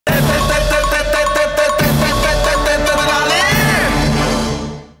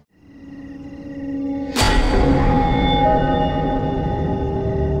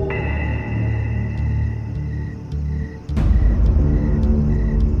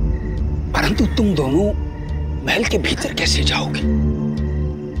परंतु तुम दोनों महल के भीतर कैसे जाओगे?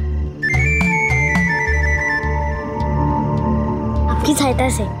 आपकी सहायता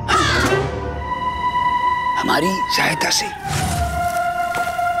से। हमारी सहायता से?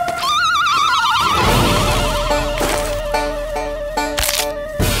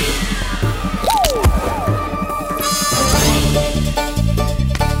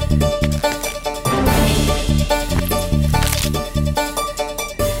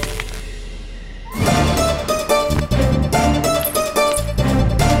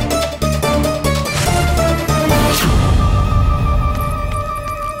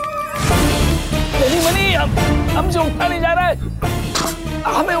 हमसे उठा नहीं जा रहा है,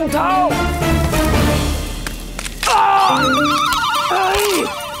 हमें उठाओ।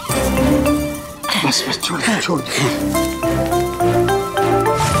 बस बस छोड़ दो, छोड़ दो।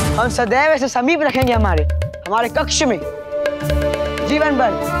 हम सदैव ऐसे समीप रखेंगे हमारे कक्ष में। जीवन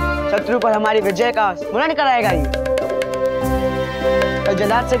भर शत्रु पर हमारी विजय का स्मरण कराएगा ये।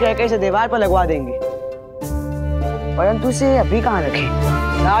 जलाद से कहकर इसे दीवार पर लगवा देंगे, परंतु इसे अभी कहाँ रखें?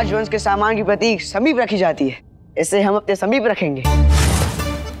 राजवंश के सामान की प्रतीक समीप रखी जाती है, इसे हम अपने समीप रखेंगे।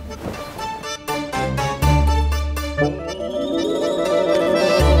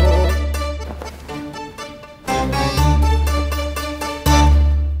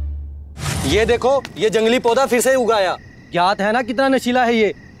 ये देखो, ये जंगली पौधा फिर से उगाया। ज्ञात है ना कितना नशीला है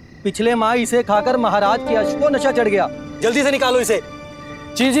ये। पिछले माह इसे खाकर महाराज के अश्व को नशा चढ़ गया। जल्दी से निकालो इसे।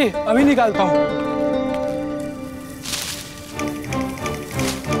 जी जी, अभी निकालता हूँ।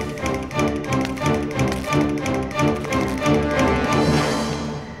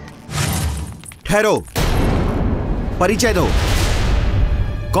 ठहरो, परिचय दो।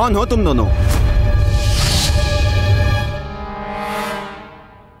 कौन हो तुम दोनों?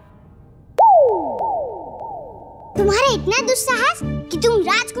 तुम्हारा इतना दुस्साहस कि तुम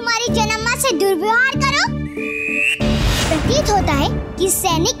राजकुमारी जनम्मा से दुर्व्यवहार करो? प्रतीत होता है कि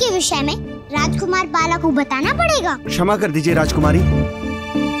सैनिक के विषय में राजकुमार बाला को बताना पड़ेगा। क्षमा कर दीजिए राजकुमारी,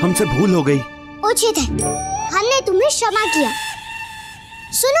 हमसे भूल हो गई। उचित है, हमने तुम्हें क्षमा किया।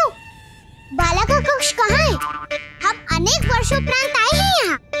 सुनो, बाला का कक्ष कहाँ है? हम अनेक वर्षों उपरांत आए हैं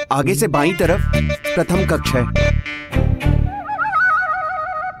यहाँ। आगे से बाईं तरफ प्रथम कक्ष है।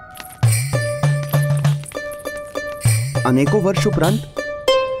 अनेकों वर्ष उपरांत?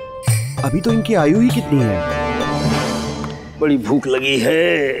 अभी तो इनकी आयु ही कितनी है? बड़ी भूख लगी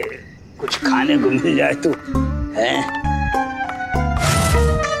है, कुछ खाने को मिल जाए तो है।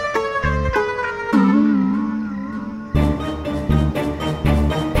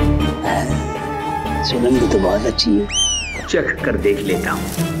 सुगंध तो बहुत अच्छी है, चख कर देख लेता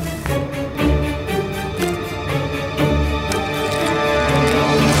हूँ।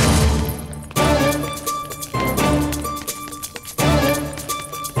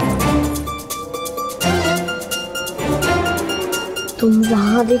 तुम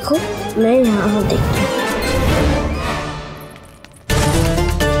वहाँ देखो, मैं यहाँ देखती हूँ।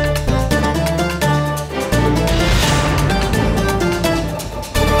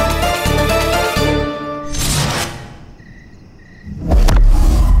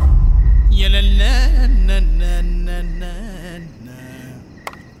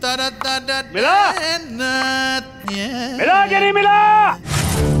 मिला? मिला कि नहीं मिला?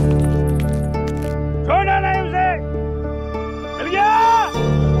 छोड़ना नहीं उसे। मिल गया?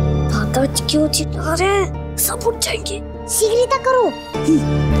 दादा क्यों चिल्ला रहे हैं? सब उठ जाएंगे। शीघ्रता करो।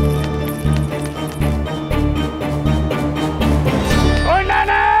 छोड़ना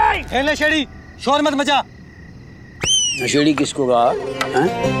नहीं। हे नशेड़ी, शोर मत मचा। नशेड़ी किसको कहा?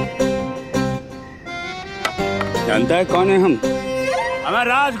 जानता है कौन है हम? हमें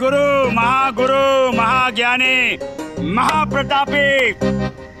राजगुरु, महागुरु, महाज्ञानी, महाप्रतापी,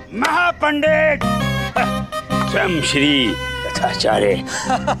 महापंडित स्वयं श्री तथाचार्य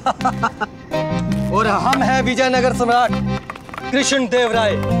और हम हैं विजयनगर सम्राट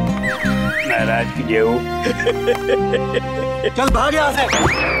कृष्णदेवराय। महाराज की जय हो। चल भाग यहाँ से।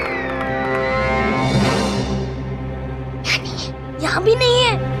 यहाँ भी नहीं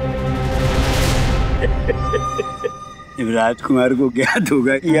है। राजकुमार को ज्ञात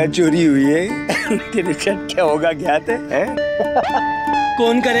होगा कि यह चोरी हुई है। तेरे साथ क्या होगा ज्ञात है?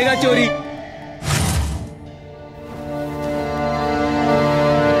 कौन करेगा चोरी?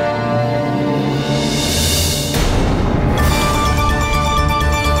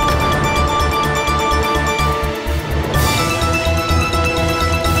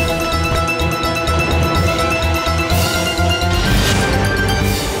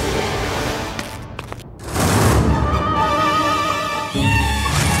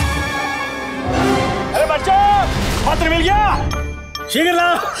 पत्र मिल गया? शीघ्र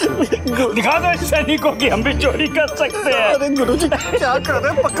लाओ। दिखा दो इस सैनिकों की हम भी चोरी कर सकते हैं। अरे गुरुजी क्या कर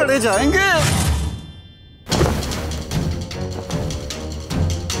रहे हैं, पकड़े जाएंगे।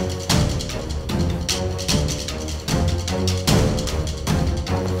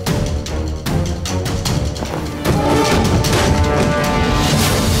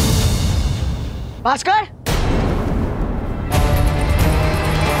 भास्कर,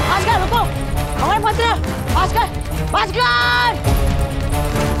 भास्कर रुको, हमारे पत्र। भास्कर, भास्कर,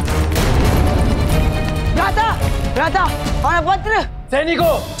 भ्राता, भ्राता, हमारा पत्र।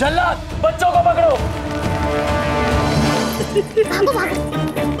 सैनिकों, जल्लाद, बच्चों को पकड़ो। भागो भागो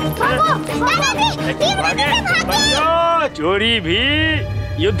भागो। चोरी भी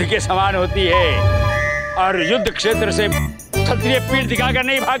युद्ध के समान होती है और युद्ध क्षेत्र से क्षत्रिय पीठ दिखाकर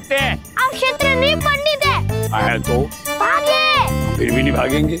नहीं भागते हैं। आप क्षेत्र नहीं पंडित है तो भागे। फिर भी नहीं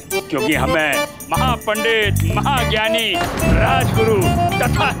भागेंगे क्योंकि हमें महापंडित, महाज्ञानी, राजगुरु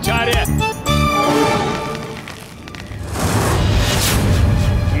तथाचार्य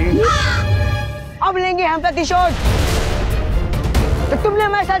अब लेंगे हम प्रतिशोध। तो तुमने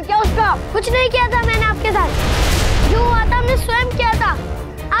हमारे साथ क्या उसका? कुछ नहीं किया था मैंने आपके साथ। जो हुआ था हमने स्वयं किया था।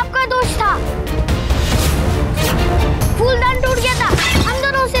 आपका दोष था। फूलदान टूट गया था, हम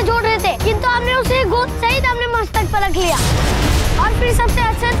दोनों उसे जोड़ रहे थे, किंतु हमने उसे गोद सहित हमने मस्तक पर रख लिया। और फिर सबसे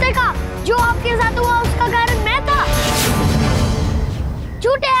आश्चर्य का जो आपके साथ हुआ उसका कारण मैं था।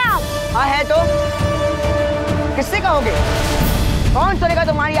 झूठे हैं आप। हाँ है तो किससे कहोगे? कौन सुनेगा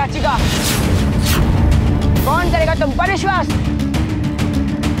तुम्हारी याचिका? कौन करेगा तुम पर विश्वास?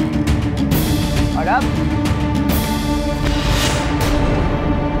 और अब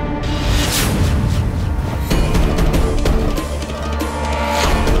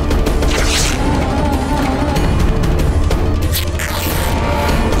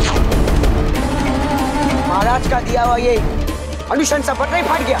महाराज का दिया हुआ ये अनुशंसा पत्र ही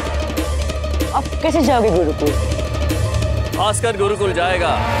फट गया। अब कैसे जाओगे गुरुकुल? भास्कर गुरुकुल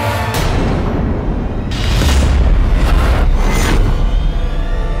जाएगा।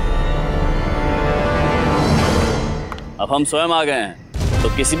 अब हम स्वयं आ गए हैं तो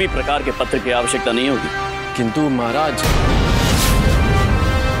किसी भी प्रकार के पत्र की आवश्यकता नहीं होगी। किंतु महाराज,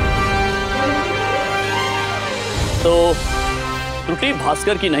 तो त्रुटि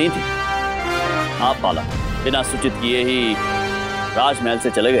भास्कर की नहीं थी। आप बाला बिना सूचित किए ही राजमहल से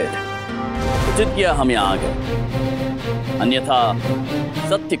चले गए थे। उचित किया हम यहाँ आ गए, अन्यथा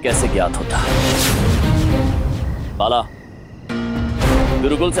सत्य कैसे ज्ञात होता। बाला,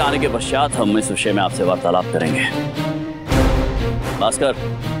 गुरुकुल से आने के पश्चात हम इस विषय में आपसे वार्तालाप करेंगे। भास्कर,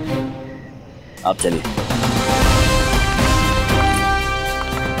 आप चलिए।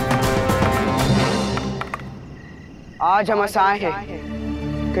 आज हम असहाय हैं,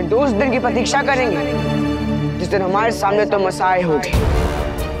 किंतु उस दिन की प्रतीक्षा करेंगे जिस दिन हमारे सामने तुम असहाय होगे,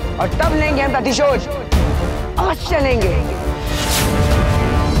 और तब लेंगे हम प्रतिशोध। अवश्य लेंगे।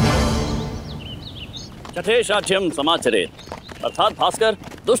 चठे साक्ष्यम समाचरे, अर्थात भास्कर,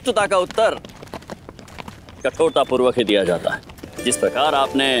 दुष्टता का उत्तर कठोरता पूर्वक ही दिया जाता है। जिस प्रकार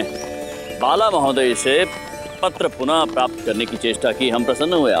आपने बाला महोदय से पत्र पुनः प्राप्त करने की चेष्टा की, हम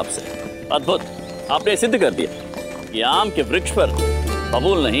प्रसन्न हुए आपसे। अद्भुत, आपने सिद्ध कर दिया कि आम के वृक्ष पर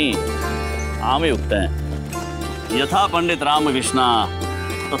बबूल नहीं, आम ही उगते हैं। यथा पंडित रामकृष्णा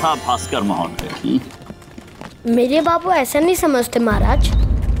तथा भास्कर महोदय। मेरे बाबू ऐसा नहीं समझते महाराज,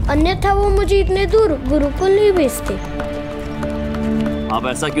 अन्यथा वो मुझे इतने दूर गुरुकुल नहीं भेजते। आप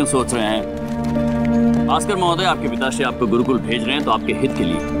ऐसा क्यों सोच रहे हैं? भास्कर महोदय, आपके पिताश्री आपको गुरुकुल भेज रहे हैं तो आपके हित के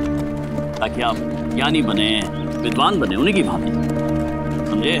लिए, ताकि आप ज्ञानी बने, विद्वान बने, उन्हीं की भांति,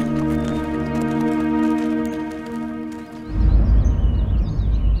 समझे?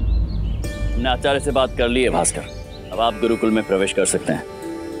 हमने आचार्य से बात कर ली है भास्कर, अब आप गुरुकुल में प्रवेश कर सकते हैं।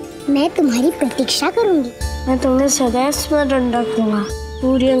 मैं तुम्हारी प्रतीक्षा करूंगी। मैं तुम्हें सदैव स्मरण रखूंगा।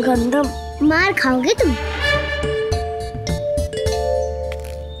 पूरी गंधम मार खाओगे तुम।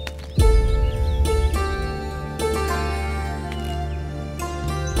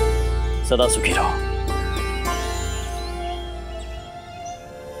 सदा सुखी रहो।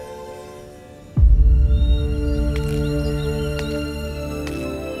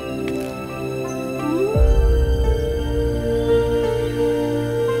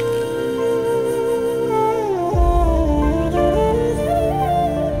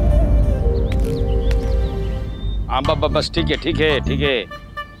 हाँ बस ठीक है,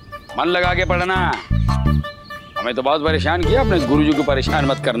 मन लगा के पढ़ना। हमें तो बहुत परेशान किया, अपने गुरुजी को परेशान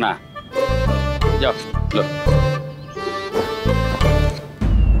मत करना। जाओ लो।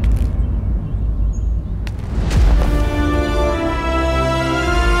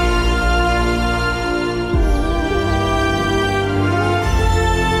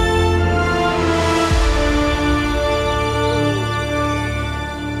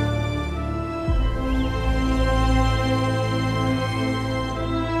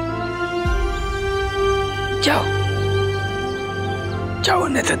 जाओ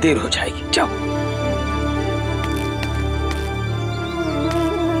नहीं तो देर हो जाएगी, जाओ।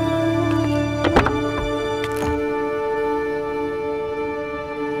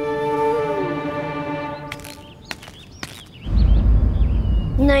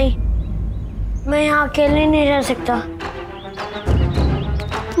 नहीं, मैं यहाँ अकेले नहीं रह सकता।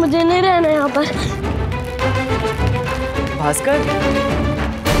 मुझे नहीं रहना यहाँ पर। भास्कर,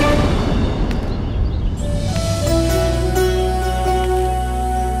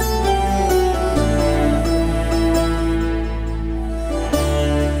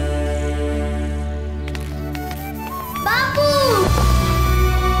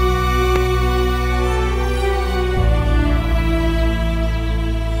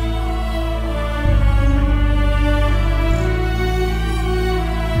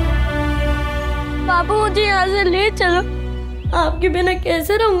 मुझे यहाँ से ले चलो। आपके बिना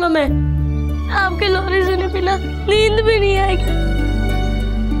कैसे रहूंगा मैं? आपके लोरी सुने बिना नींद भी नहीं आएगी।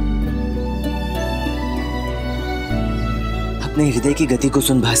 अपने हृदय की गति को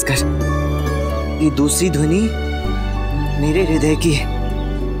सुन भास्कर। ये दूसरी ध्वनि मेरे हृदय की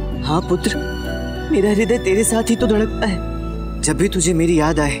है। हाँ पुत्र, मेरा हृदय तेरे साथ ही तो धड़कता है। जब भी तुझे मेरी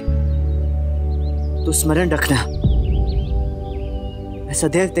याद आए तो स्मरण रखना, मैं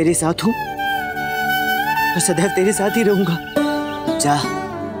सदैव तेरे साथ हूँ और सदैव तेरे साथ ही रहूंगा। जा,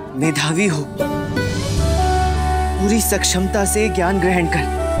 मेधावी हो, पूरी सक्षमता से ज्ञान ग्रहण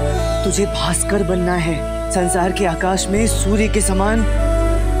कर। तुझे भास्कर बनना है, संसार के आकाश में सूर्य के समान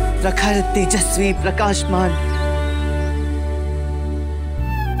प्रखर, तेजस्वी, प्रकाशमान।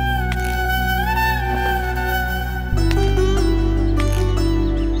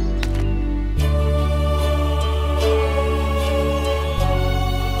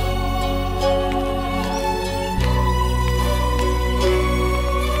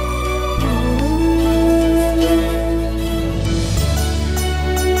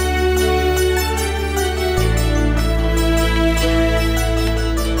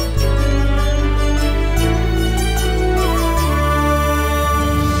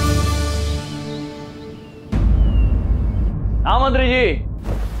 मंत्री जी।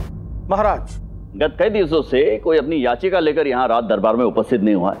 महाराज, गत कई दिवसों से कोई अपनी याचिका लेकर यहाँ रात दरबार में उपस्थित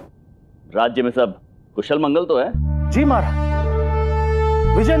नहीं हुआ है। राज्य में सब कुशल मंगल तो है? जी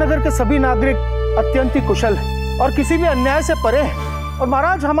महाराज, विजयनगर के सभी नागरिक अत्यंत ही कुशल हैं और किसी भी अन्याय से परे हैं। और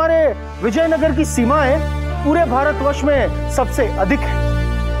महाराज, हमारे विजयनगर की सीमाएं पूरे भारतवर्ष में सबसे अधिक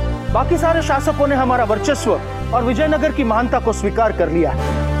है। बाकी सारे शासकों ने हमारा वर्चस्व और विजयनगर की महानता को स्वीकार कर लिया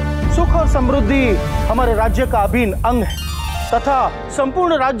है। सुख और समृद्धि हमारे राज्य का अभिन्न अंग है तथा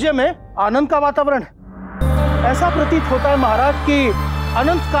संपूर्ण राज्य में आनंद का वातावरण है। ऐसा प्रतीत होता है महाराज कि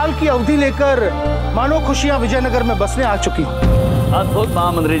अनंत काल की अवधि लेकर मानो खुशियां विजयनगर में बसने आ चुकी। अद्भुत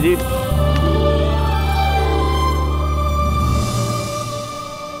महामंत्री जी।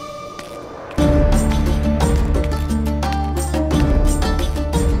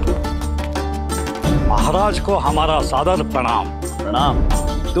 महाराज को हमारा सादर प्रणाम। प्रणाम।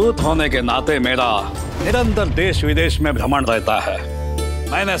 दूत होने के नाते मेरा निरंतर देश विदेश में भ्रमण रहता है।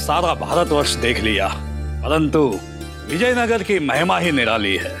 मैंने सारा भारतवर्ष देख लिया, परंतु विजयनगर की महिमा ही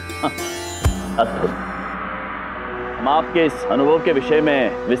निराली है। अद्भुत। हम आपके इस अनुभव के विषय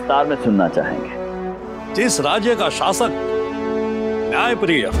में विस्तार में सुनना चाहेंगे। जिस राज्य का शासक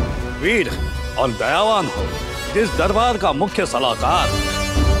न्यायप्रिय, वीर और दयावान हो, जिस दरबार का मुख्य सलाहकार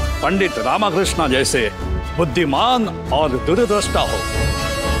पंडित रामकृष्ण जैसे बुद्धिमान और दूरदृष्टा हो,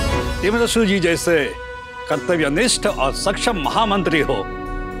 तिमरसु जी जैसे कर्तव्यनिष्ठ और सक्षम महामंत्री हो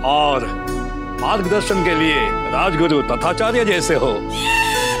और मार्गदर्शन के लिए राजगुरु तथाचार्य जैसे हो,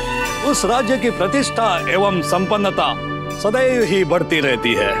 उस राज्य की प्रतिष्ठा एवं संपन्नता सदैव ही बढ़ती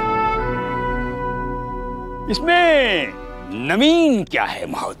रहती है। इसमें नवीन क्या है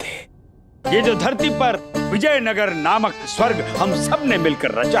महोदय? ये जो धरती पर विजयनगर नामक स्वर्ग हम सब ने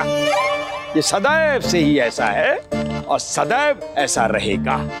मिलकर रचा, ये सदैव से ही ऐसा है और सदैव ऐसा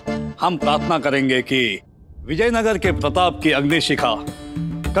रहेगा। हम प्रार्थना करेंगे कि विजयनगर के प्रताप की अग्निशिखा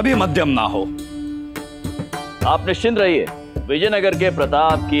कभी मध्यम ना हो। आप निश्चिंत रहिए, विजयनगर के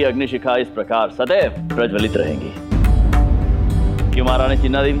प्रताप की अग्निशिखा इस प्रकार सदैव प्रज्वलित रहेंगी। क्यों महारानी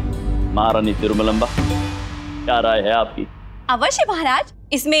चिन्ना देवी, महारानी तिरुमलंबा, क्या राय है आपकी? अवश्य महाराज,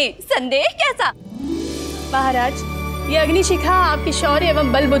 इसमें संदेह कैसा? महाराज, ये अग्निशिखा आपकी शौर्य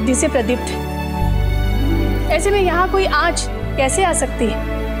एवं बल बुद्धि से प्रदीप्त है। ऐसे में यहाँ कोई आंच कैसे आ सकती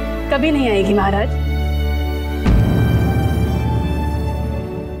है? कभी नहीं आएगी महाराज।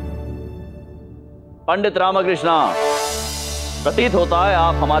 पंडित रामकृष्ण, प्रतीत होता है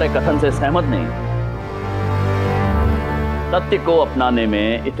आप हमारे कथन से सहमत नहीं। सत्य को अपनाने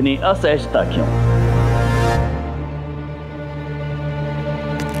में इतनी असहजता क्यों?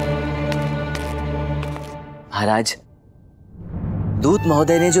 महाराज, दूत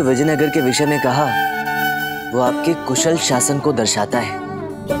महोदय ने जो विजयनगर के विषय में कहा वो आपके कुशल शासन को दर्शाता है,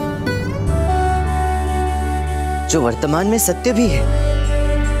 जो वर्तमान में सत्य भी है।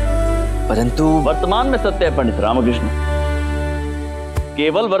 परंतु वर्तमान में सत्य है पंडित रामकृष्ण,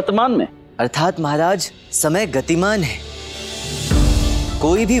 केवल वर्तमान में। अर्थात महाराज, समय गतिमान है,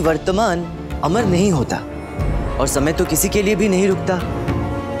 कोई भी वर्तमान अमर नहीं होता और समय तो किसी के लिए भी नहीं रुकता।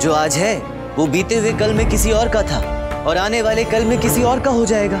 जो आज है वो बीते हुए कल में किसी और का था और आने वाले कल में किसी और का हो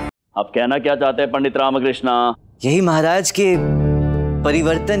जाएगा। आप कहना क्या चाहते हैं पंडित रामकृष्ण? यही महाराज के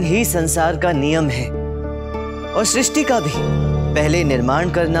परिवर्तन ही संसार का नियम है और सृष्टि का भी। पहले निर्माण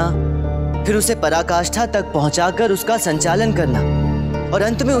करना, फिर उसे पराकाष्ठा तक पहुंचाकर उसका संचालन करना और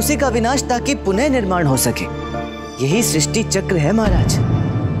अंत में उसी का विनाश ताकि पुनः निर्माण हो सके। यही सृष्टि चक्र है महाराज।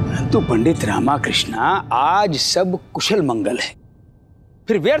 परंतु पंडित रामकृष्ण, आज सब कुशल मंगल है,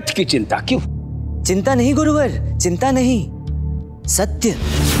 फिर व्यर्थ की चिंता क्यों? चिंता नहीं गुरुवर, चिंता नहीं, सत्य।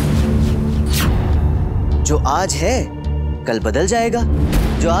 जो आज है कल बदल जाएगा,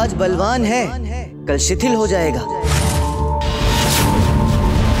 जो आज बलवान है कल शिथिल हो जाएगा,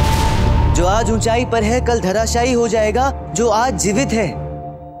 जो आज ऊंचाई पर है कल धराशायी हो जाएगा, जो आज जीवित है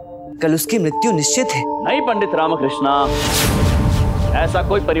कल उसकी मृत्यु निश्चित है। नहीं पंडित रामकृष्ण, ऐसा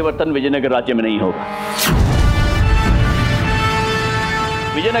कोई परिवर्तन विजयनगर राज्य में नहीं होगा।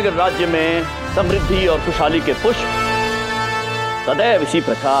 विजयनगर राज्य में समृद्धि और खुशहाली के पुष्प सदैव इसी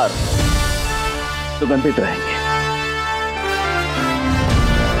प्रकार सुगंधित रहेंगे।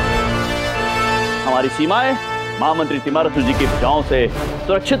 हमारी सीमाएं महामंत्री तिमारसु जी की भुजाओं से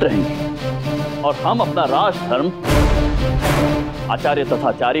सुरक्षित रहेंगी और हम अपना राजधर्म आचार्य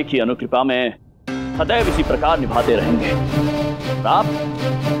तथाचार्य की अनुकृपा में सदैव इसी प्रकार निभाते रहेंगे। आप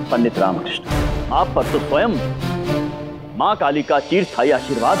पंडित रामकृष्ण, आप पर तो स्वयं मां काली का चिरस्थायी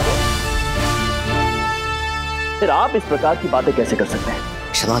आशीर्वाद है, फिर आप इस प्रकार की बातें कैसे कर सकते हैं?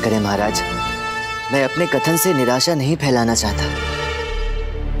 क्षमा करें महाराज, मैं अपने कथन से निराशा नहीं फैलाना चाहता,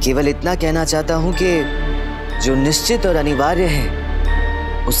 केवल इतना कहना चाहता हूं कि जो निश्चित और अनिवार्य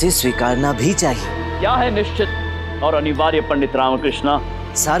है उसे स्वीकारना भी चाहिए। क्या है निश्चित और अनिवार्य पंडित रामकृष्ण?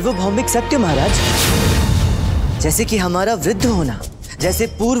 सार्वभौमिक सत्य महाराज, जैसे कि हमारा वृद्ध होना, जैसे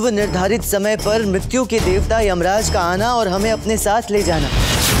पूर्व निर्धारित समय पर मृत्यु के देवता यमराज का आना और हमें अपने साथ ले जाना,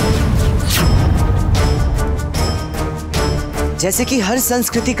 जैसे कि हर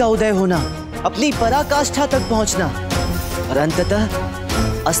संस्कृति का उदय होना, अपनी पराकाष्ठा तक पहुंचना और अंततः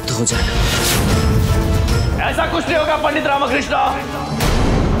अस्त हो जाना। ऐसा कुछ नहीं होगा पंडित रामकृष्ण।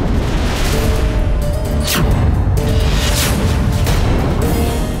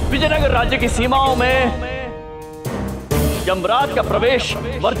 विजयनगर राज्य की सीमाओं में यमराज का प्रवेश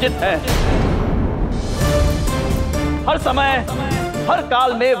वर्जित है, हर समय हर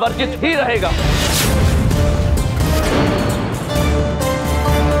काल में वर्जित ही रहेगा।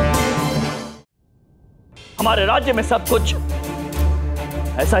 हमारे राज्य में सब कुछ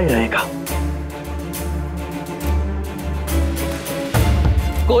ऐसा ही रहेगा,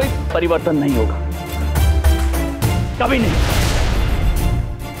 कोई परिवर्तन नहीं होगा, कभी नहीं।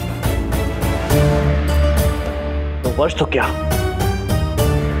 तो वर्ष तो क्या,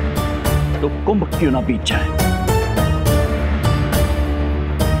 तो कुंभ क्यों ना बीत जाए।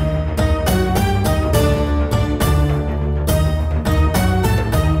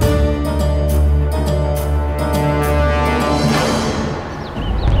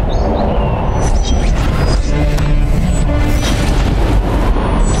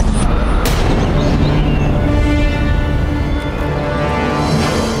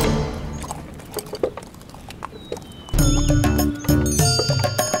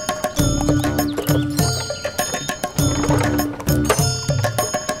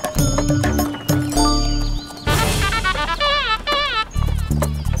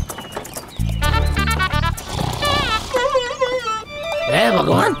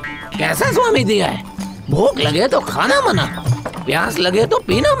 भगवान, कैसा स्वामी दिया है? भूख लगे तो खाना मना, प्यास लगे तो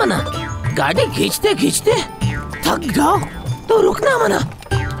पीना मना, गाड़ी खींचते खींचते थक जाओ तो रुकना मना,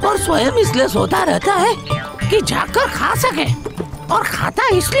 और स्वयं इसलिए सोता रहता है कि जाकर खा सके, और खाता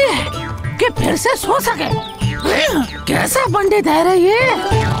इसलिए है कि फिर से सो सके। कैसा पंडित है रे ये?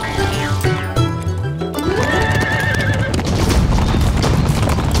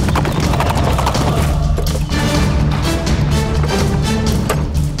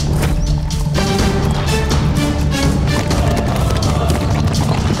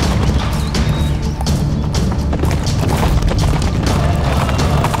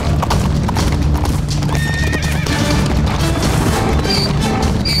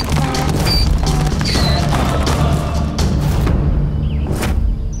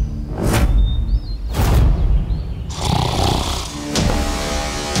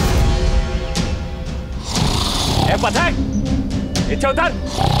 नीचे उतर।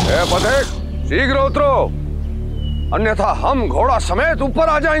 पथिक, शीघ्र उतरो, अन्यथा हम घोड़ा समेत ऊपर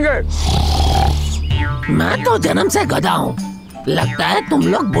आ जाएंगे। मैं तो जन्म से गधा हूँ, लगता है तुम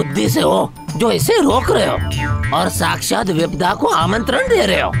लोग बुद्धि से हो जो इसे रोक रहे हो और साक्षात विपदा को आमंत्रण दे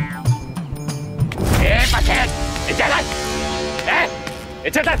रहे हो।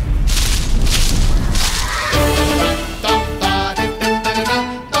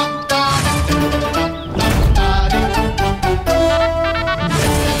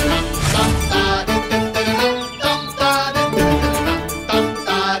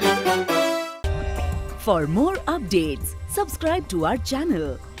 For more updates, subscribe to our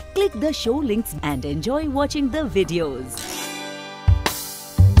channel, click the show links and enjoy watching the videos.